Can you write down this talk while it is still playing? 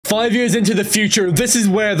5 years into the future, this is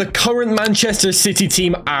where the current Manchester City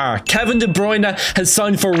team are. Kevin De Bruyne has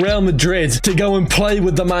signed for Real Madrid to go and play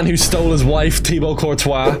with the man who stole his wife, Thibaut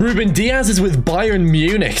Courtois. Ruben Diaz is with Bayern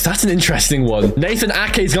Munich. That's an interesting one. Nathan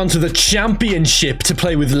Ake's gone to the Championship to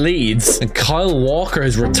play with Leeds. And Kyle Walker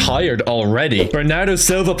has retired already. Bernardo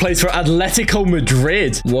Silva plays for Atletico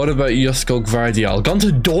Madrid. What about Josko Gvardiol? Gone to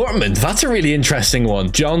Dortmund. That's a really interesting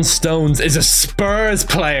one. John Stones is a Spurs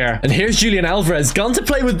player. And here's Julian Alvarez, gone to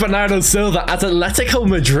play with Bernardo Silva at Atletico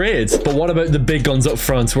Madrid. But what about the big guns up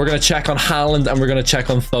front? We're going to check on Haaland and we're going to check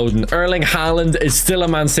on Foden. Erling Haaland is still a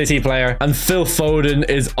Man City player and Phil Foden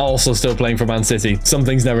is also still playing for Man City. Some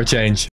things never change.